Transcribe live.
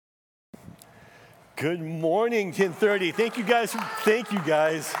Good morning, 1030. Thank you guys. Thank you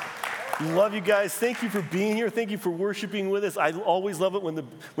guys. Love you guys. Thank you for being here. Thank you for worshiping with us. I always love it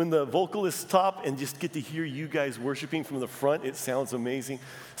when the vocalists stop and just get to hear you guys worshiping from the front. It sounds amazing.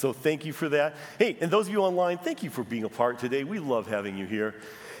 So thank you for that. Hey, and those of you online, thank you for being a part today. We love having you here.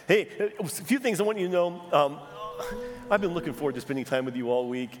 Hey, a few things I want you to know. I've been looking forward to spending time with you all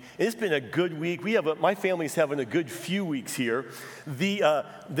week. It's been a good week. My family's having a good few weeks here.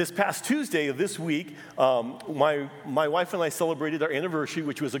 This past Tuesday of this week, my wife and I celebrated our anniversary,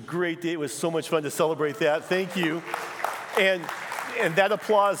 which was a great day. It was so much fun to celebrate that. Thank you. And that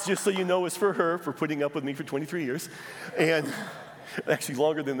applause, just so you know, is for her for putting up with me for 23 years. And actually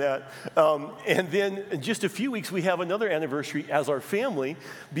longer than that. And then in just a few weeks, we have another anniversary as our family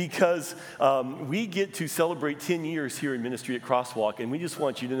because we get to celebrate 10 years here in ministry at Crosswalk. And we just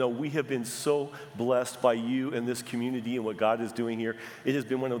want you to know we have been so blessed by you and this community and what God is doing here. It has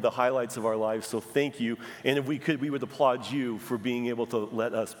been one of the highlights of our lives, so thank you. And if we could, we would applaud you for being able to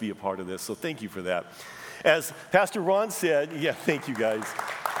let us be a part of this. So thank you for that. As Pastor Ron said, thank you guys.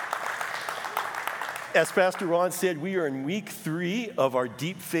 As Pastor Ron said, we are in week 3 of our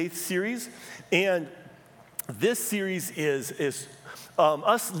Deep Faith series, and this series is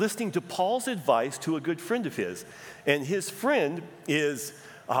us listening to Paul's advice to a good friend of his, and his friend is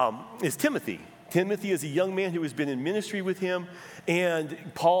Timothy. Timothy is a young man who has been in ministry with him, and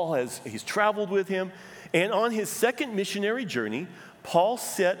he's traveled with him, and on his second missionary journey, Paul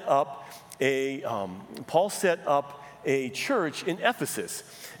set up a church in Ephesus.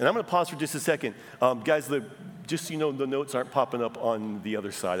 And I'm going to pause for just a second. Guys, just so you know, the notes aren't popping up on the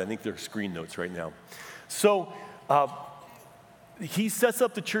other side. I think they're screen notes right now. So he sets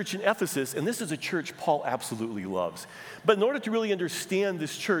up the church in Ephesus, and this is a church Paul absolutely loves. But in order to really understand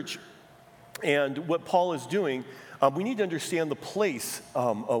this church and what Paul is doing, we need to understand the place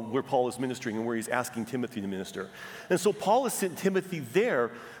of where Paul is ministering and where he's asking Timothy to minister. And so Paul has sent Timothy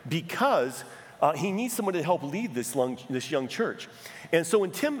there because he needs someone to help lead this young church. And so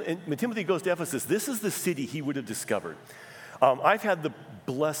when Timothy goes to Ephesus, this is the city he would have discovered. I've had the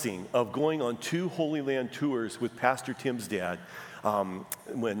blessing of going on 2 Holy Land tours with Pastor Tim's dad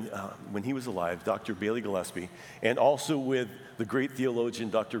when he was alive, Dr. Bailey Gillespie, and also with the great theologian,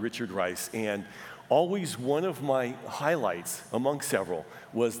 Dr. Richard Rice. And always one of my highlights, among several,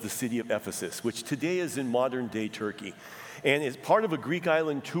 was the city of Ephesus, which today is in modern-day Turkey. And as part of a Greek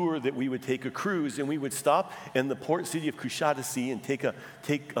island tour that we would take a cruise, and we would stop in the port city of Kuşadası and take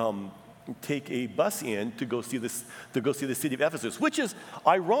a bus in to go see the city of Ephesus, which is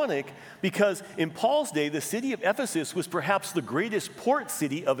ironic because in Paul's day, the city of Ephesus was perhaps the greatest port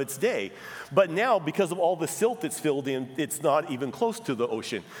city of its day. But now, because of all the silt that's filled in, it's not even close to the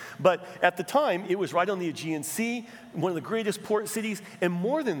ocean. But at the time, it was right on the Aegean Sea, one of the greatest port cities. And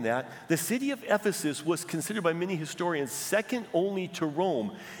more than that, the city of Ephesus was considered by many historians second only to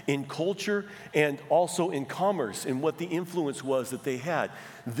Rome in culture and also in commerce and what the influence was that they had.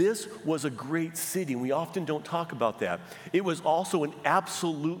 This was a great city, and we often don't talk about that. It was also an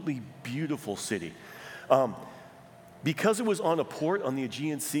absolutely beautiful city. Because it was on a port on the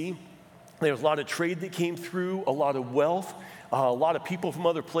Aegean Sea, there was a lot of trade that came through, a lot of wealth, a lot of people from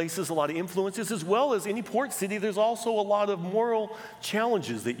other places, a lot of influences, as well as any port city, there's also a lot of moral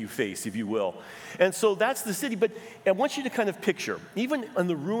challenges that you face, if you will. And so that's the city, but I want you to kind of picture, even on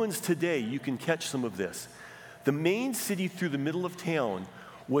the ruins today, you can catch some of this. The main city through the middle of town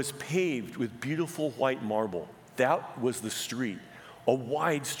was paved with beautiful white marble. That was the street, a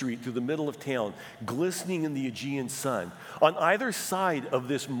wide street through the middle of town, glistening in the Aegean sun. On either side of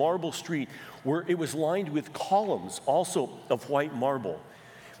this marble street, where it was lined with columns, also of white marble.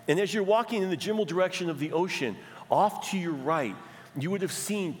 And as you're walking in the general direction of the ocean, off to your right, you would have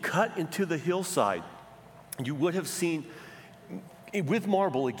seen cut into the hillside, you would have seen, with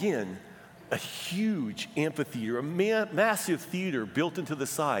marble again, a huge amphitheater, a massive theater built into the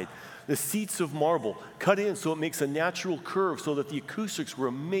side. The seats of marble cut in so it makes a natural curve so that the acoustics were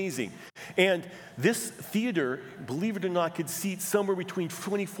amazing. And this theater, believe it or not, could seat somewhere between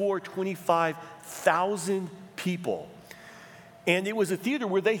 25,000 people. And it was a theater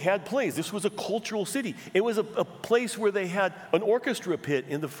where they had plays. This was a cultural city. It was a place where they had an orchestra pit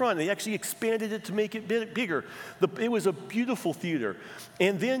in the front. They actually expanded it to make it bigger. It was a beautiful theater.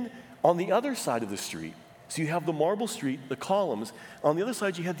 And then on the other side of the street, so you have the marble street, the columns. On the other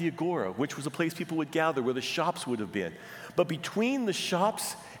side, you had the agora, which was a place people would gather, where the shops would have been. But between the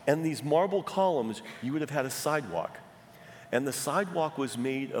shops and these marble columns, you would have had a sidewalk. And the sidewalk was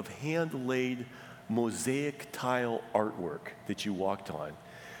made of hand-laid mosaic tile artwork that you walked on.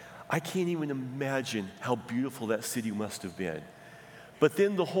 I can't even imagine how beautiful that city must have been. But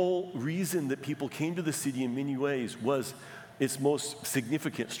then the whole reason that people came to the city in many ways was its most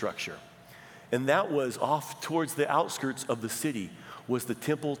significant structure. And that was off towards the outskirts of the city was the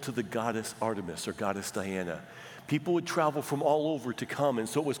temple to the goddess Artemis or goddess Diana. People would travel from all over to come, and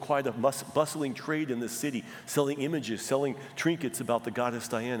so it was quite a bustling trade in the city, selling images, selling trinkets about the goddess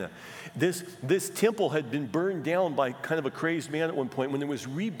Diana. This temple had been burned down by kind of a crazed man at one point. When it was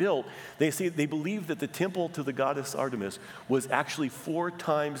rebuilt, they believed that the temple to the goddess Artemis was actually 4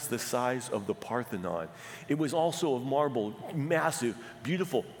 times the size of the Parthenon. It was also of marble, massive,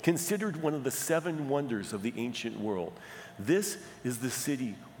 beautiful, considered one of the 7 wonders of the ancient world. This is the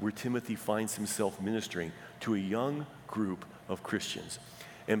city where Timothy finds himself ministering to a young group of Christians.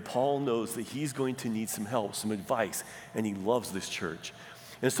 And Paul knows that he's going to need some help, some advice, and he loves this church.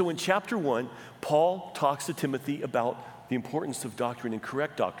 And so in chapter 1, Paul talks to Timothy about the importance of doctrine and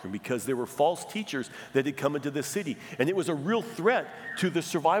correct doctrine because there were false teachers that had come into this city. And it was a real threat to the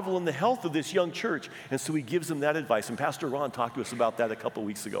survival and the health of this young church. And so he gives them that advice. And Pastor Ron talked to us about that a couple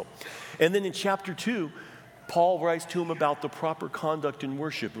weeks ago. And then in chapter 2, Paul writes to him about the proper conduct in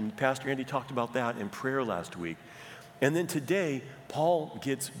worship, and Pastor Andy talked about that in prayer last week. And then today, Paul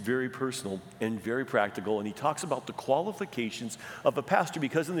gets very personal and very practical, and he talks about the qualifications of a pastor,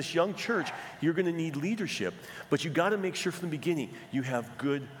 because in this young church, you're going to need leadership, but you got to make sure from the beginning you have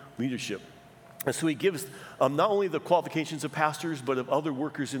good leadership. And so he gives not only the qualifications of pastors, but of other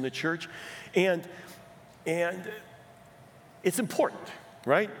workers in the church, and it's important.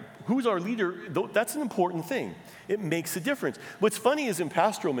 Right? Who's our leader? That's an important thing. It makes a difference. What's funny is in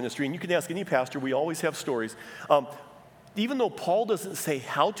pastoral ministry, and you can ask any pastor, we always have stories. Even though Paul doesn't say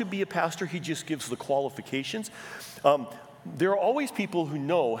how to be a pastor, he just gives the qualifications. There are always people who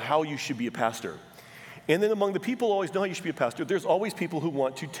know how you should be a pastor. And then among the people who always know how you should be a pastor, there's always people who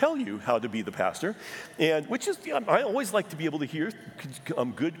want to tell you how to be the pastor. And which is, I always like to be able to hear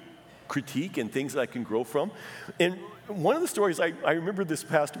good critique and things that I can grow from. And one of the stories I remember this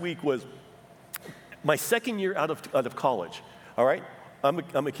past week was my second year out of college, all right? I'm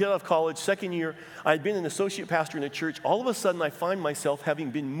a kid out of college, second year. I had been an associate pastor in a church. All of a sudden, I find myself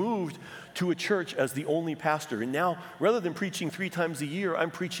having been moved to a church as the only pastor. And now, rather than preaching 3 times a year,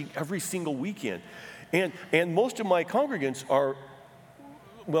 I'm preaching every single weekend. And most of my congregants are,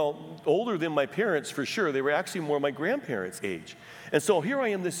 well, older than my parents for sure. They were actually more my grandparents' age. And so here I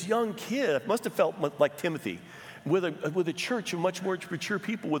am, this young kid, must have felt like Timothy, with a church of much more mature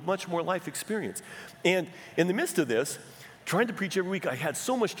people with much more life experience. And in the midst of this, trying to preach every week, I had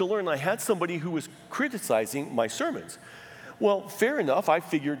so much to learn. I had somebody who was criticizing my sermons. Well, fair enough. I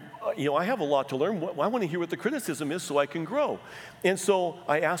figured, I have a lot to learn. I want to hear what the criticism is so I can grow. And so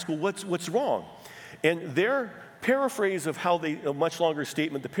I asked, well, what's wrong? And their paraphrase of a much longer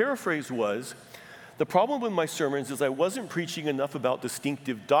statement, the paraphrase was, the problem with my sermons is I wasn't preaching enough about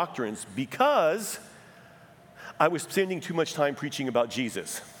distinctive doctrines because I was spending too much time preaching about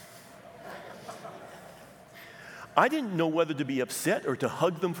Jesus. I didn't know whether to be upset or to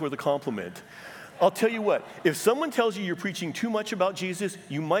hug them for the compliment. I'll tell you what, if someone tells you you're preaching too much about Jesus,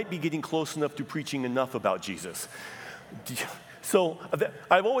 you might be getting close enough to preaching enough about Jesus. So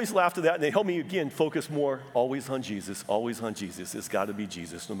I've always laughed at that, and they help me, again, focus more always on Jesus, always on Jesus. It's got to be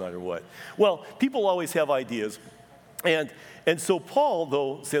Jesus no matter what. Well, people always have ideas. And so Paul,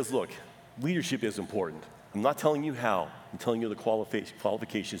 though, says, look, leadership is important. I'm not telling you how. I'm telling you the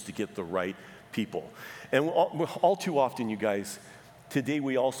qualifications to get the right people. And all too often, you guys, today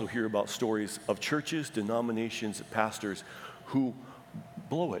we also hear about stories of churches, denominations, pastors who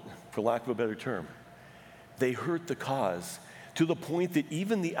blow it, for lack of a better term. They hurt the cause to the point that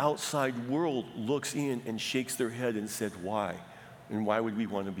even the outside world looks in and shakes their head and said, why? And why would we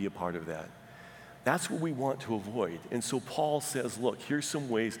want to be a part of that? That's what we want to avoid. And so Paul says, look, here's some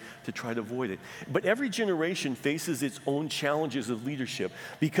ways to try to avoid it. But every generation faces its own challenges of leadership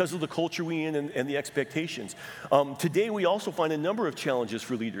because of the culture we're in and the expectations. Today, we also find a number of challenges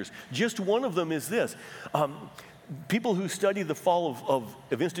for leaders. Just one of them is this. People who study the fall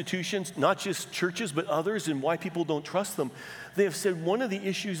of institutions, not just churches, but others, and why people don't trust them, they have said one of the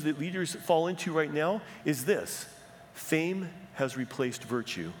issues that leaders fall into right now is this: fame has replaced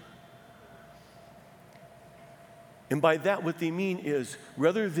virtue. And by that, what they mean is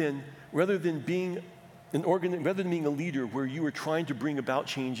rather than being a leader where you are trying to bring about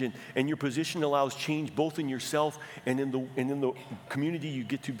change and your position allows change both in yourself and in the community you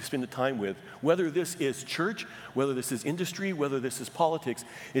get to spend the time with, whether this is church, whether this is industry, whether this is politics,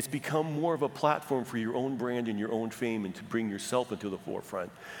 it's become more of a platform for your own brand and your own fame and to bring yourself into the forefront.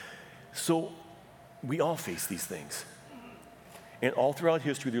 So we all face these things. And all throughout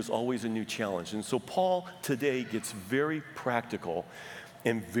history, there's always a new challenge. And so Paul today gets very practical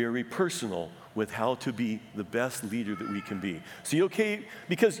and very personal with how to be the best leader that we can be. So you okay?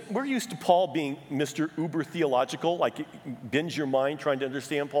 Because we're used to Paul being Mr. Uber theological, like it bends your mind trying to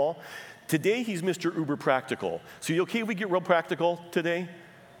understand Paul. Today, he's Mr. Uber practical. So you okay if we get real practical today?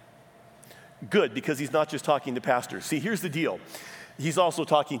 Good, because he's not just talking to pastors. See, here's the deal. He's also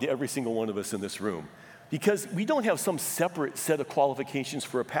talking to every single one of us in this room. Because we don't have some separate set of qualifications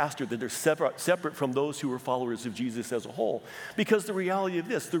for a pastor that are separate from those who are followers of Jesus as a whole. Because the reality of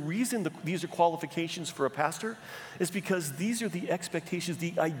this, the reason these are qualifications for a pastor is because these are the expectations,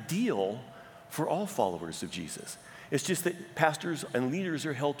 the ideal for all followers of Jesus. It's just that pastors and leaders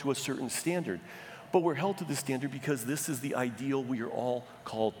are held to a certain standard. But we're held to this standard because this is the ideal we are all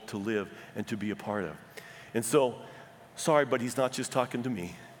called to live and to be a part of. And so, sorry, but he's not just talking to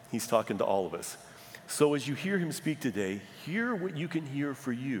me. He's talking to all of us. So as you hear him speak today, hear what you can hear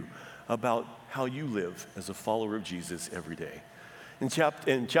for you about how you live as a follower of Jesus every day.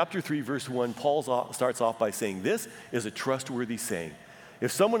 In chapter 3, verse 1, Paul starts off by saying, this is a trustworthy saying.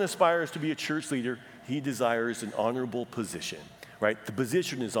 If someone aspires to be a church leader, he desires an honorable position, right? The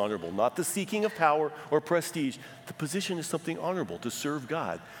position is honorable, not the seeking of power or prestige. The position is something honorable, to serve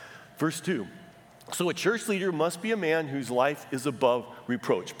God. Verse 2. So a church leader must be a man whose life is above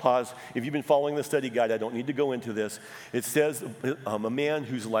reproach. Pause. If you've been following the study guide, I don't need to go into this. It says a man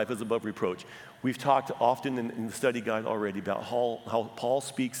whose life is above reproach. We've talked often in the study guide already about how Paul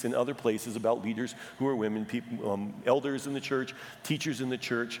speaks in other places about leaders who are women, people, elders in the church, teachers in the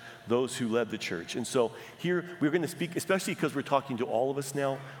church, those who led the church. And so here we're going to speak, especially because we're talking to all of us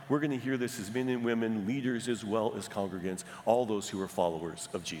now, we're going to hear this as men and women, leaders as well as congregants, all those who are followers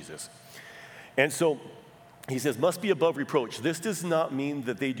of Jesus. And so he says, must be above reproach. This does not mean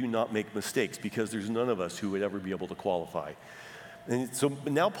that they do not make mistakes, because there's none of us who would ever be able to qualify. And so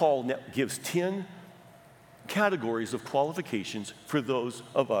now Paul gives 10 categories of qualifications for those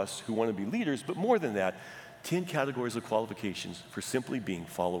of us who want to be leaders, but more than that, 10 categories of qualifications for simply being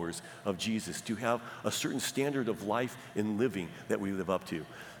followers of Jesus, to have a certain standard of life and living that we live up to.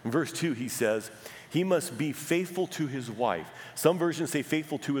 In verse 2, he says, he must be faithful to his wife. Some versions say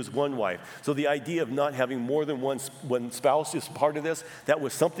faithful to his one wife. So the idea of not having more than one spouse is part of this. That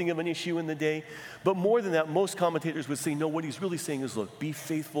was something of an issue in the day. But more than that, most commentators would say, no, what he's really saying is, look, be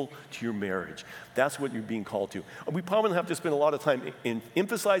faithful to your marriage. That's what you're being called to. We probably don't have to spend a lot of time in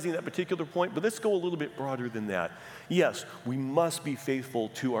emphasizing that particular point, but let's go a little bit broader than that. Yes, we must be faithful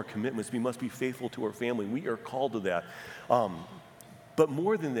to our commitments. We must be faithful to our family. We are called to that. But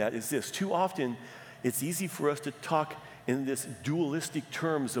more than that is this. Too often, it's easy for us to talk in this dualistic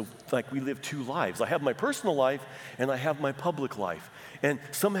terms of like we live two lives. I have my personal life and I have my public life. And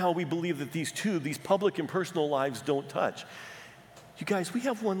somehow we believe that these public and personal lives don't touch. You guys, we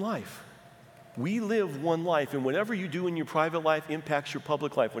have one life. We live one life, and whatever you do in your private life impacts your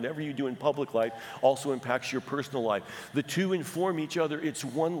public life. Whatever you do in public life also impacts your personal life. The two inform each other. It's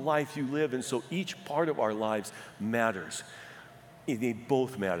one life you live, and so each part of our lives matters. They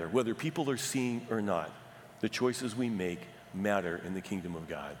both matter, whether people are seeing or not. The choices we make matter in the kingdom of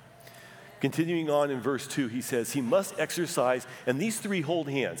God. Continuing on in verse 2, he says, he must exercise, and these three hold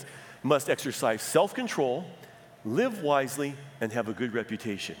hands, must exercise self-control, live wisely, and have a good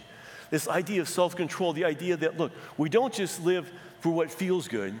reputation. This idea of self-control, the idea that, look, we don't just live for what feels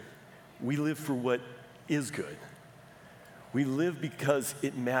good, we live for what is good. We live because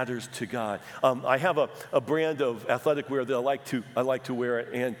it matters to God. I have a brand of athletic wear that I like to wear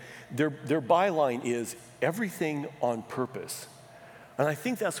it, and their byline is everything on purpose. And I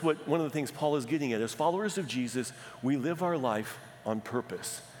think that's what one of the things Paul is getting at. As followers of Jesus, we live our life on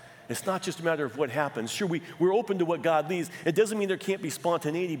purpose. It's not just a matter of what happens. Sure, we're open to what God leads. It doesn't mean there can't be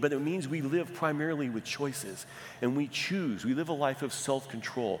spontaneity, but it means we live primarily with choices. And we choose. We live a life of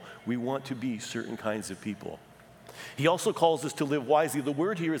self-control. We want to be certain kinds of people. He also calls us to live wisely. The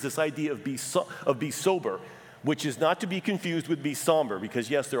word here is this idea of be sober, which is not to be confused with be somber, because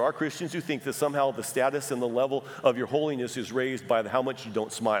yes, there are Christians who think that somehow the status and the level of your holiness is raised by how much you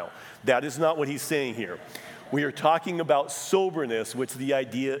don't smile. That is not what he's saying here. We are talking about soberness, which the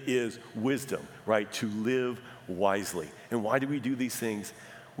idea is wisdom, right? To live wisely. And why do we do these things?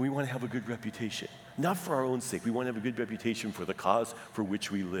 We want to have a good reputation. Not for our own sake. We want to have a good reputation for the cause for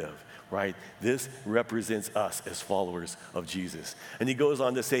which we live, right? This represents us as followers of Jesus. And he goes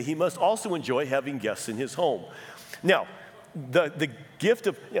on to say he must also enjoy having guests in his home. Now, the gift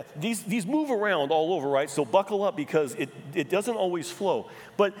of, these move around all over, right? So buckle up, because it doesn't always flow.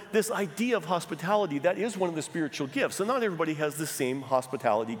 But this idea of hospitality, that is one of the spiritual gifts. So not everybody has the same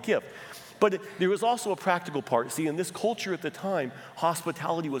hospitality gift. But there was also a practical part. See, in this culture at the time,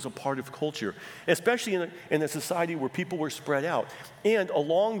 hospitality was a part of culture, especially in a society where people were spread out. And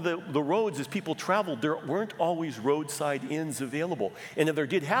along the roads, as people traveled, there weren't always roadside inns available. And if there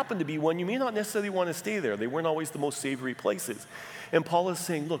did happen to be one, you may not necessarily want to stay there. They weren't always the most savory places. And Paul is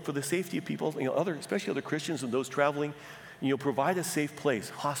saying, look, for the safety of people, especially other Christians and those traveling, provide a safe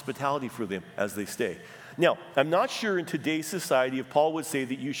place, hospitality for them as they stay. Now, I'm not sure in today's society if Paul would say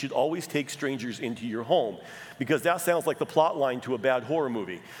that you should always take strangers into your home, because that sounds like the plot line to a bad horror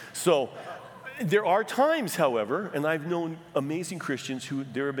movie. So there are times, however, and I've known amazing Christians who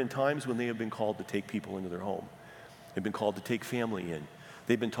there have been times when they have been called to take people into their home. They've been called to take family in.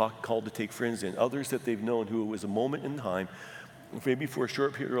 They've been called to take friends in. Others that they've known who it was a moment in time, maybe for a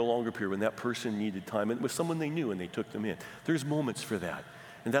short period or a longer period, when that person needed time, and it was someone they knew and they took them in. There's moments for that.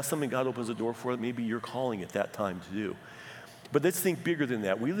 And that's something God opens the door for that maybe you're calling at that time to do. But let's think bigger than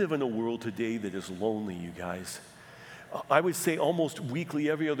that. We live in a world today that is lonely, you guys. I would say almost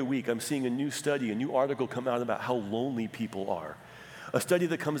weekly, every other week, I'm seeing a new study, a new article come out about how lonely people are. A study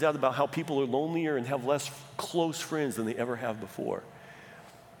that comes out about how people are lonelier and have less close friends than they ever have before.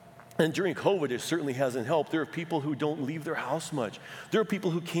 And during COVID, it certainly hasn't helped. There are people who don't leave their house much. There are people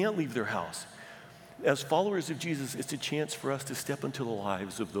who can't leave their house. As followers of Jesus, it's a chance for us to step into the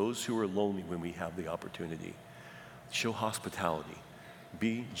lives of those who are lonely when we have the opportunity. Show hospitality.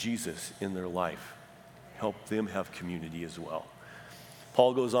 Be Jesus in their life. Help them have community as well.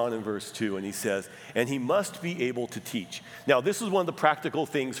 Paul goes on in verse 2 and he says, and he must be able to teach. Now, this is one of the practical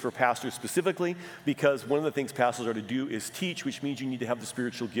things for pastors specifically, because one of the things pastors are to do is teach, which means you need to have the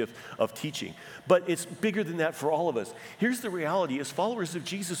spiritual gift of teaching. But it's bigger than that for all of us. Here's the reality. As followers of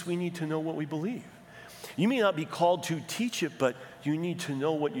Jesus, we need to know what we believe. You may not be called to teach it, but you need to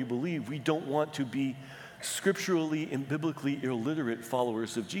know what you believe. We don't want to be scripturally and biblically illiterate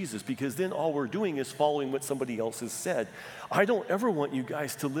followers of Jesus, because then all we're doing is following what somebody else has said. I don't ever want you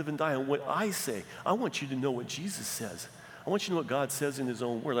guys to live and die on what I say. I want you to know what Jesus says. I want you to know what God says in his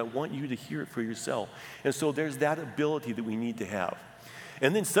own word. I want you to hear it for yourself. And so there's that ability that we need to have.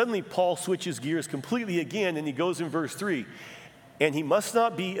 And then suddenly Paul switches gears completely again, and he goes in verse 3, and he must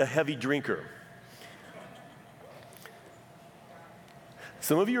not be a heavy drinker.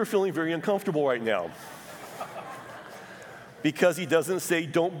 Some of you are feeling very uncomfortable right now because he doesn't say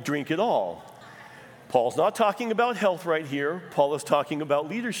don't drink at all. Paul's not talking about health right here. Paul is talking about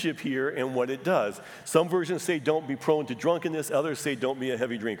leadership here and what it does. Some versions say don't be prone to drunkenness. Others say don't be a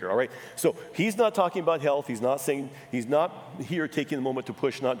heavy drinker, all right? So he's not talking about health. He's not here taking the moment to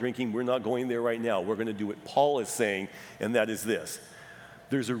push not drinking. We're not going there right now. We're going to do what Paul is saying, and that is this.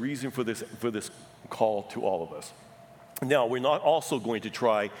 There's a reason for this call to all of us. Now, we're not also going to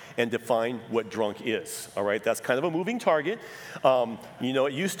try and define what drunk is, all right? That's kind of a moving target.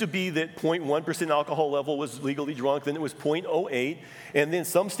 It used to be that 0.1% alcohol level was legally drunk, then it was 0.08, and then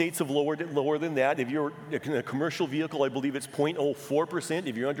some states have lowered it lower than that. If you're in a commercial vehicle, I believe it's 0.04%.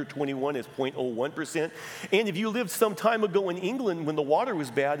 If you're under 21, it's 0.01%. And if you lived some time ago in England when the water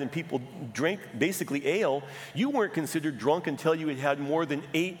was bad and people drank basically ale, you weren't considered drunk until you had had more than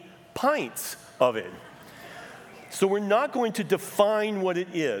 8 pints of it. So we're not going to define what it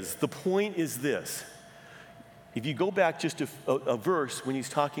is. The point is this. If you go back just a verse when he's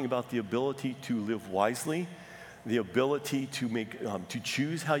talking about the ability to live wisely, the ability to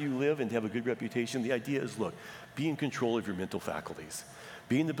choose how you live and to have a good reputation, the idea is, look, be in control of your mental faculties.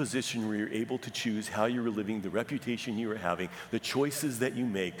 Be in the position where you're able to choose how you're living, the reputation you are having, the choices that you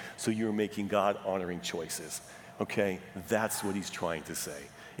make, so you're making God-honoring choices. Okay? That's what he's trying to say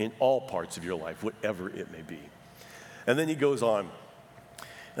in all parts of your life, whatever it may be. And then he goes on,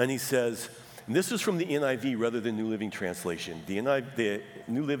 and he says, and this is from the NIV rather than New Living Translation. The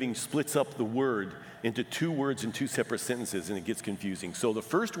New Living splits up the word into 2 words and 2 separate sentences, and it gets confusing. So the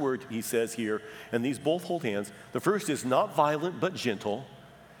first word he says here, and these both hold hands, the first is not violent but gentle,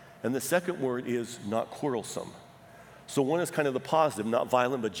 and the second word is not quarrelsome. So one is kind of the positive, not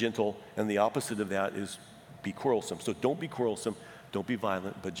violent but gentle, and the opposite of that is be quarrelsome. So don't be quarrelsome, don't be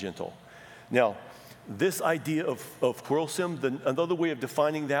violent but gentle. Now, this idea of quarrelsome, another way of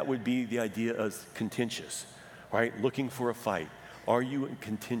defining that would be the idea of contentious, right? Looking for a fight. Are you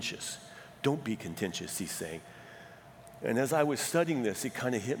contentious? Don't be contentious, he's saying. And as I was studying this, it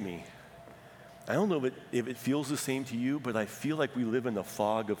kind of hit me. I don't know if it feels the same to you, but I feel like we live in a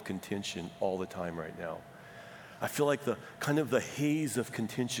fog of contention all the time right now. I feel like the haze of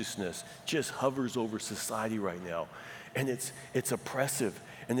contentiousness just hovers over society right now. And it's oppressive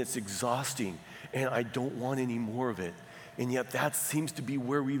and it's exhausting. And I don't want any more of it. And yet that seems to be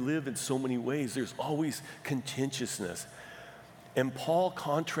where we live in so many ways. There's always contentiousness. And Paul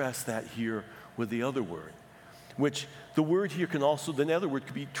contrasts that here with the other word, which the word here can also, the other word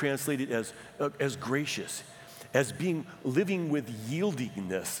could be translated as gracious, as living with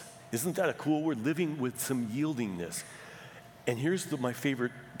yieldingness. Isn't that a cool word? Living with some yieldingness. And here's my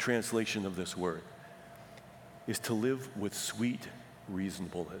favorite translation of this word, is to live with sweet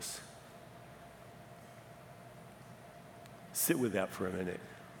reasonableness. Sit with that for a minute.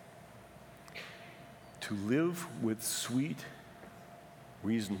 To live with sweet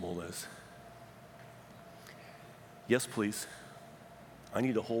reasonableness. Yes, please. I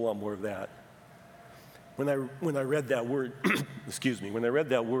need a whole lot more of that. When I read that word, excuse me, when I read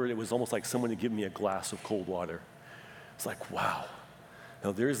that word, it was almost like someone had given me a glass of cold water. It's like, wow.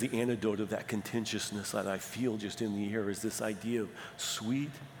 Now there's the antidote of that contentiousness that I feel just in the air, is this idea of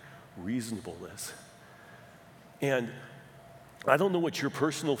sweet reasonableness. And I don't know what your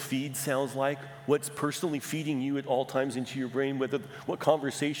personal feed sounds like, what's personally feeding you at all times into your brain, what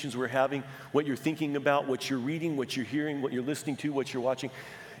conversations we're having, what you're thinking about, what you're reading, what you're hearing, what you're listening to, what you're watching.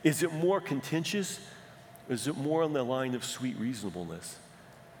 Is it more contentious? Is it more on the line of sweet reasonableness?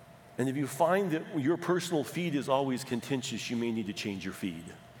 And if you find that your personal feed is always contentious, you may need to change your feed.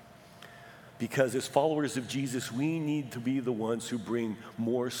 Because as followers of Jesus, we need to be the ones who bring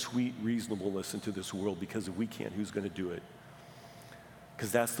more sweet reasonableness into this world, because if we can't, who's going to do it?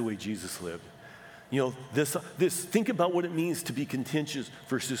 Because that's the way Jesus lived. You know, think about what it means to be contentious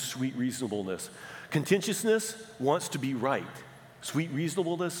versus sweet reasonableness. Contentiousness wants to be right. Sweet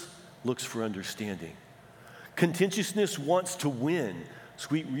reasonableness looks for understanding. Contentiousness wants to win.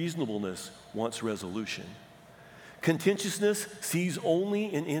 Sweet reasonableness wants resolution. Contentiousness sees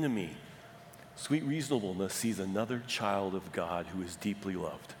only an enemy. Sweet reasonableness sees another child of God who is deeply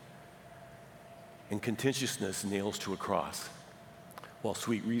loved. And contentiousness nails to a cross, while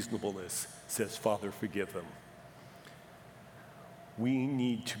sweet reasonableness says, Father, forgive them. We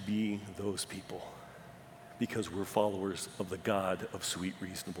need to be those people because we're followers of the God of sweet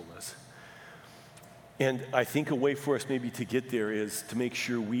reasonableness. And I think a way for us maybe to get there is to make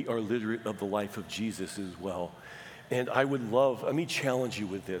sure we are literate of the life of Jesus as well. And let me challenge you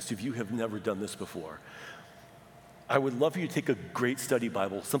with this if you have never done this before. I would love for you to take a great study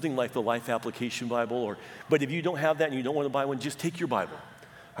Bible, something like the Life Application Bible, but if you don't have that and you don't want to buy one, just take your Bible.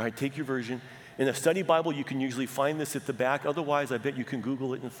 All right, take your version. In a study Bible, you can usually find this at the back. Otherwise, I bet you can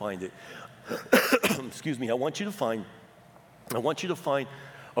Google it and find it. Excuse me. I want you to find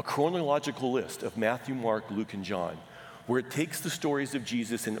a chronological list of Matthew, Mark, Luke, and John, where it takes the stories of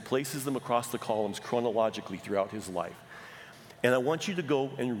Jesus and it places them across the columns chronologically throughout his life. And I want you to go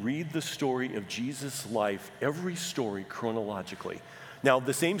and read the story of Jesus' life, every story chronologically. Now,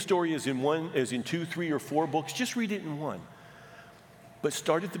 the same story is in 2, 3, or 4 books. Just read it in one. But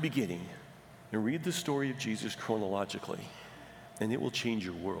start at the beginning and read the story of Jesus chronologically, and it will change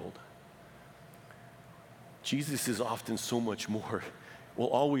your world. Jesus is often so much more, will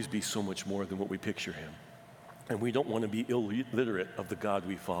always be so much more than what we picture him. And we don't want to be illiterate of the God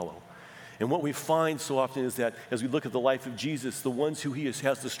we follow. And what we find so often is that as we look at the life of Jesus, the ones who he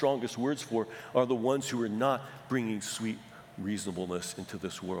has the strongest words for are the ones who are not bringing sweet reasonableness into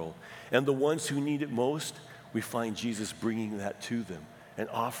this world. And the ones who need it most, we find Jesus bringing that to them and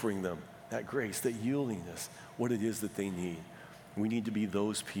offering them that grace, that yieldingness, what it is that they need. We need to be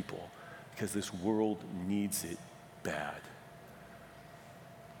those people because this world needs it bad.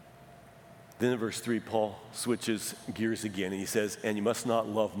 Then in verse 3, Paul switches gears again and he says, and you must not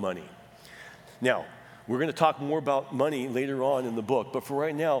love money. Now, we're going to talk more about money later on in the book, but for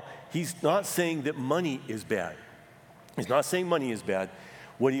right now, he's not saying that money is bad. He's not saying money is bad.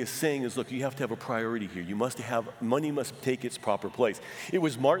 What he is saying is, look, you have to have a priority here. Money must take its proper place. It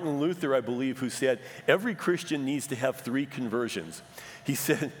was Martin Luther, I believe, who said, every Christian needs to have 3 conversions. He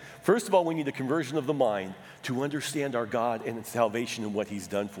said, first of all, we need a conversion of the mind to understand our God and salvation and what he's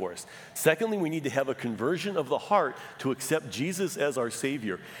done for us. Secondly, we need to have a conversion of the heart to accept Jesus as our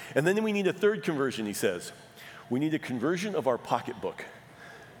Savior. And then we need a third conversion, he says. We need a conversion of our pocketbook.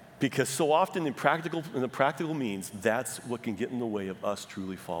 Because so often in the practical means, that's what can get in the way of us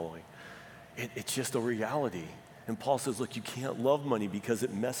truly following. It's just a reality. And Paul says, look, you can't love money because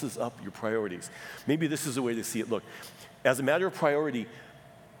it messes up your priorities. Maybe this is a way to see it. Look, as a matter of priority,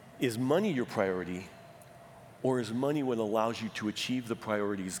 is money your priority, or is money what allows you to achieve the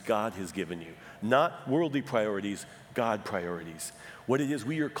priorities God has given you? Not worldly priorities, God priorities. What it is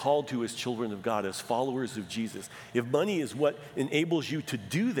we are called to as children of God, as followers of Jesus. If money is what enables you to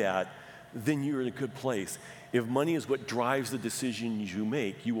do that, then you're in a good place. If money is what drives the decisions you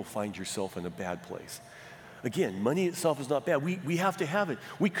make, you will find yourself in a bad place. Again, money itself is not bad. We have to have it.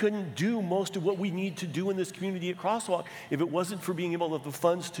 We couldn't do most of what we need to do in this community at Crosswalk if it wasn't for being able to have the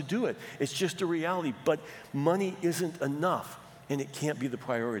funds to do it. It's just a reality. But money isn't enough, and it can't be the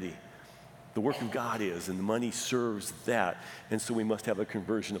priority. The work of God is, and the money serves that. And so we must have a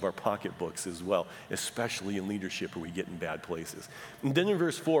conversion of our pocketbooks as well, especially in leadership where we get in bad places. And then in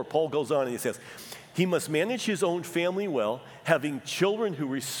verse 4, Paul goes on and he says, he must manage his own family well, having children who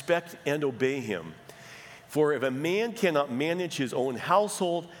respect and obey him. For if a man cannot manage his own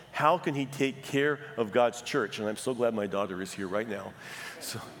household, how can he take care of God's church? And I'm so glad my daughter is here right now.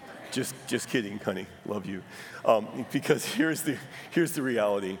 So just kidding, honey. Love you. Because here's the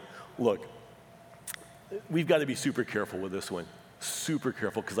reality. Look, we've got to be super careful with this one. Super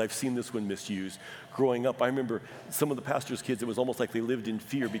careful, because I've seen this one misused. Growing up, I remember some of the pastor's kids, it was almost like they lived in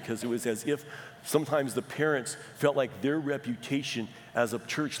fear because it was as if sometimes the parents felt like their reputation as a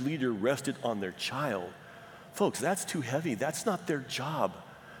church leader rested on their child. Folks, that's too heavy. That's not their job,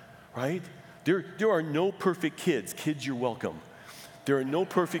 right? There are no perfect kids. Kids, you're welcome. There are no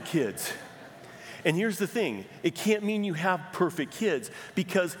perfect kids. And here's the thing. It can't mean you have perfect kids,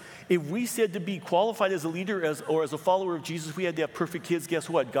 because if we said to be qualified as a leader or as a follower of Jesus, we had to have perfect kids, guess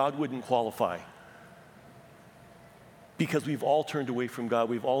what? God wouldn't qualify. Because we've all turned away from God.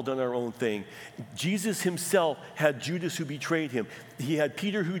 We've all done our own thing. Jesus himself had Judas who betrayed him. He had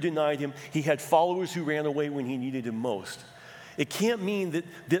Peter who denied him. He had followers who ran away when he needed him most. It can't mean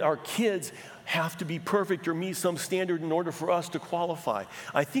that our kids have to be perfect or meet some standard in order for us to qualify.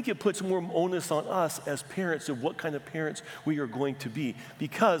 I think it puts more onus on us as parents of what kind of parents we are going to be.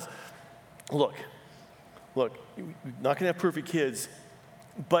 Because, look, we're not going to have perfect kids,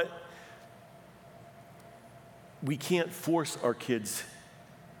 but we can't force our kids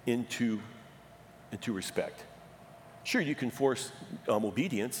into respect. Sure, you can force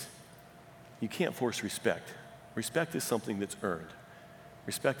obedience. You can't force respect. Respect is something that's earned.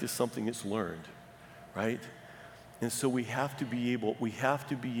 Respect is something that's learned, right? And so we have to be able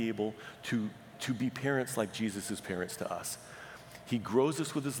to be parents like Jesus is parents to us. He grows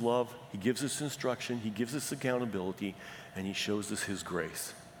us with his love. He gives us instruction. He gives us accountability, and he shows us his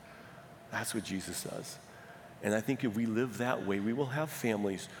grace. That's what Jesus does. And I think if we live that way, we will have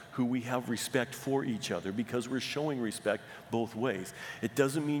families who we have respect for each other because we're showing respect both ways. It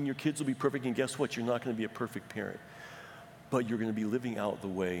doesn't mean your kids will be perfect, and guess what? You're not going to be a perfect parent. But you're going to be living out the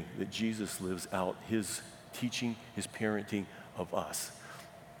way that Jesus lives out his teaching, his parenting of us.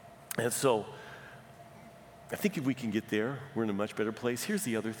 And so I think if we can get there, we're in a much better place. Here's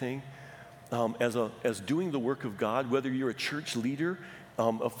the other thing. As doing the work of God, whether you're a church leader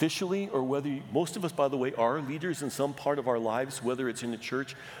officially, or whether most of us, by the way, are leaders in some part of our lives, whether it's in the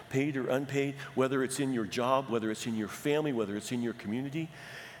church, paid or unpaid, whether it's in your job, whether it's in your family, whether it's in your community.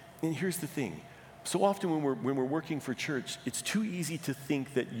 And here's the thing. So often when we're working for church, it's too easy to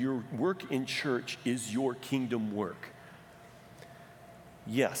think that your work in church is your kingdom work.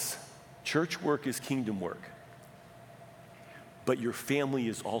 Yes, church work is kingdom work, but your family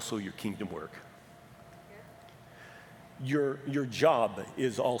is also your kingdom work. Your job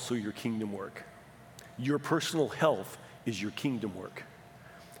is also your kingdom work. Your personal health is your kingdom work.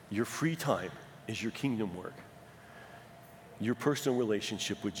 Your free time is your kingdom work. Your personal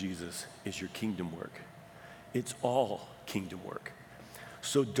relationship with Jesus is your kingdom work. It's all kingdom work.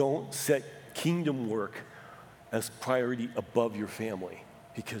 So don't set kingdom work as priority above your family,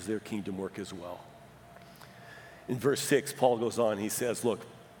 because they're kingdom work as well. In verse 6, Paul goes on, he says, look,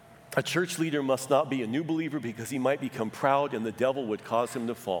 a church leader must not be a new believer because he might become proud and the devil would cause him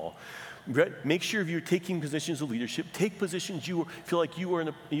to fall. Make sure if you're taking positions of leadership, take positions you feel like you are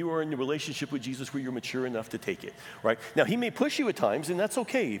in a relationship with Jesus where you're mature enough to take it, right? Now, he may push you at times, and that's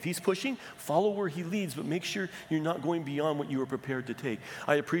okay. If he's pushing, follow where he leads, but make sure you're not going beyond what you are prepared to take.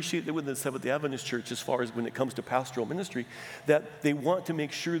 I appreciate that with the Seventh-day Adventist Church, as far as when it comes to pastoral ministry, that they want to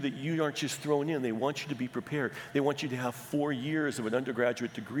make sure that you aren't just thrown in. They want you to be prepared. They want you to have 4 years of an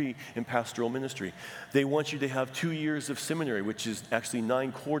undergraduate degree in pastoral ministry. They want you to have 2 years of seminary, which is actually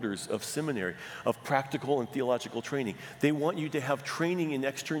 9 quarters of seminary, of practical and theological training. They want you to have training in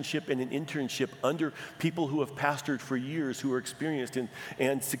externship and an internship under people who have pastored for years, who are experienced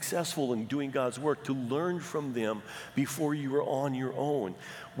and successful in doing God's work, to learn from them before you are on your own.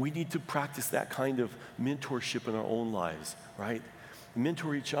 We need to practice that kind of mentorship in our own lives, right?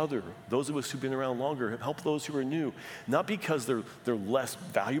 Mentor each other. Those of us who've been around longer, help those who are new, not because they're less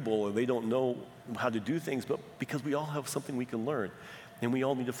valuable or they don't know how to do things, but because we all have something we can learn. And we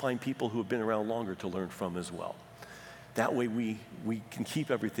all need to find people who have been around longer to learn from as well. That way we can keep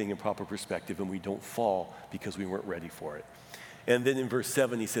everything in proper perspective and we don't fall because we weren't ready for it. And then in verse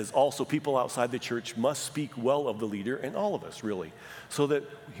 7, he says, also people outside the church must speak well of the leader, and all of us, really, so that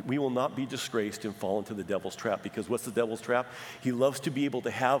we will not be disgraced and fall into the devil's trap. Because what's the devil's trap? He loves to be able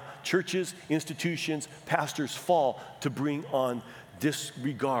to have churches, institutions, pastors fall to bring on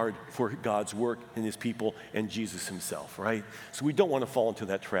disregard for God's work and his people and Jesus himself, right? So we don't want to fall into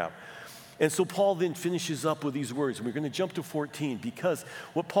that trap. And so Paul then finishes up with these words. And we're going to jump to 14 because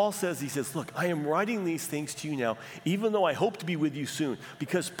what Paul says, he says, look, I am writing these things to you now, even though I hope to be with you soon.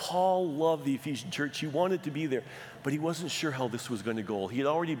 Because Paul loved the Ephesian church. He wanted to be there, but he wasn't sure how this was going to go. He had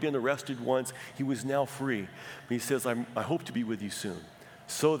already been arrested once. He was now free. But he says, I hope to be with you soon,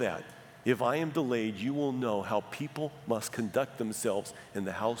 so that if I am delayed, you will know how people must conduct themselves in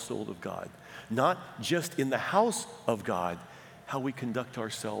the household of God. Not just in the house of God, how we conduct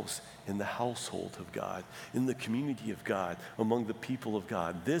ourselves in the household of God, in the community of God, among the people of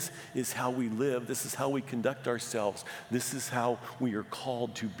God. This is how we live. This is how we conduct ourselves. This is how we are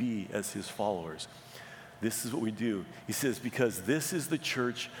called to be as his followers. This is what we do. He says, because this is the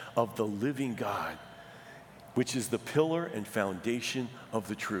church of the living God, which is the pillar and foundation of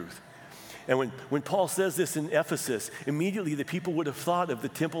the truth. And when Paul says this in Ephesus, immediately the people would have thought of the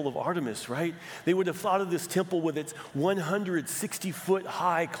temple of Artemis, right? They would have thought of this temple with its 160-foot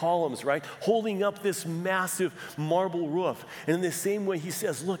high columns, right? Holding up this massive marble roof. And in the same way, he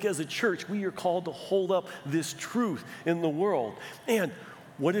says, look, as a church, we are called to hold up this truth in the world. And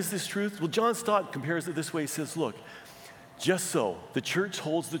what is this truth? Well, John Stott compares it this way. He says, look, just so the church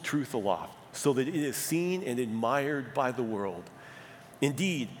holds the truth aloft so that it is seen and admired by the world.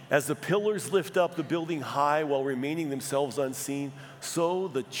 Indeed, as the pillars lift up the building high while remaining themselves unseen, so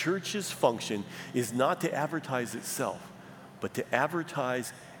the church's function is not to advertise itself, but to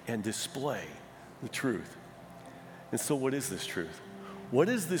advertise and display the truth. And so what is this truth? What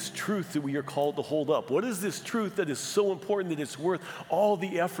is this truth that we are called to hold up? What is this truth that is so important that it's worth all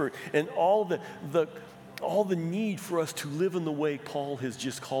the effort and all the need for us to live in the way Paul has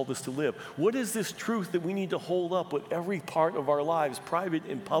just called us to live? What is this truth that we need to hold up with every part of our lives, private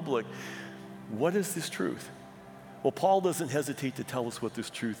and public? What is this truth? Well, Paul doesn't hesitate to tell us what this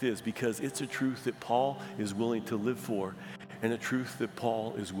truth is because it's a truth that Paul is willing to live for and a truth that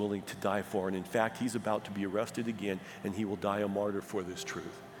Paul is willing to die for. And in fact, he's about to be arrested again and he will die a martyr for this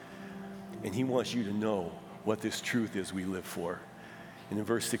truth. And he wants you to know what this truth is we live for. And in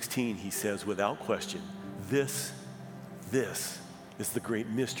verse 16, he says, without question, this is the great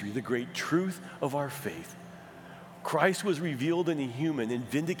mystery, the great truth of our faith. Christ was revealed in a human and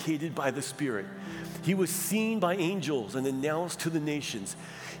vindicated by the Spirit. He was seen by angels and announced to the nations.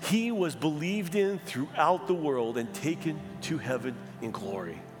 He was believed in throughout the world and taken to heaven in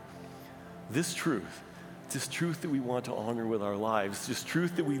glory. This truth that we want to honor with our lives, this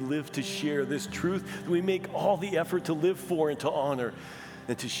truth that we live to share, this truth that we make all the effort to live for and to honor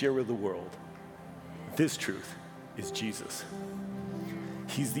and to share with the world. This truth is Jesus.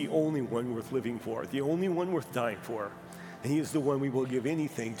 He's the only one worth living for, the only one worth dying for. And he is the one we will give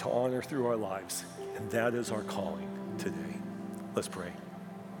anything to honor through our lives. And that is our calling today. Let's pray.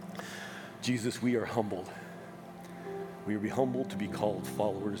 Jesus, we are humbled. We are humbled to be called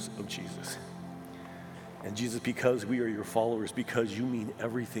followers of Jesus. And Jesus, because we are your followers, because you mean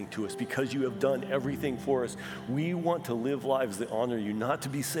everything to us, because you have done everything for us, we want to live lives that honor you, not to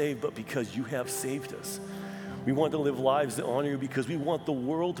be saved, but because you have saved us. We want to live lives that honor you because we want the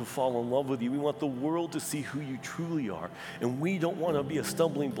world to fall in love with you. We want the world to see who you truly are. And we don't want to be a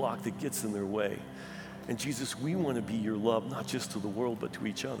stumbling block that gets in their way. And Jesus, we want to be your love, not just to the world, but to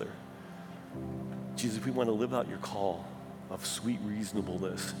each other. Jesus, we want to live out your call of sweet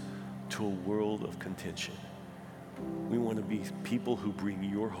reasonableness to a world of contention. We want to be people who bring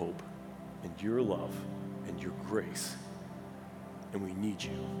your hope and your love and your grace. And we need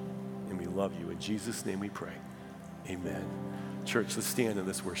you and we love you. In Jesus' name we pray. Amen. Church, let's stand and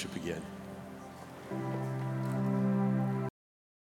let's worship again.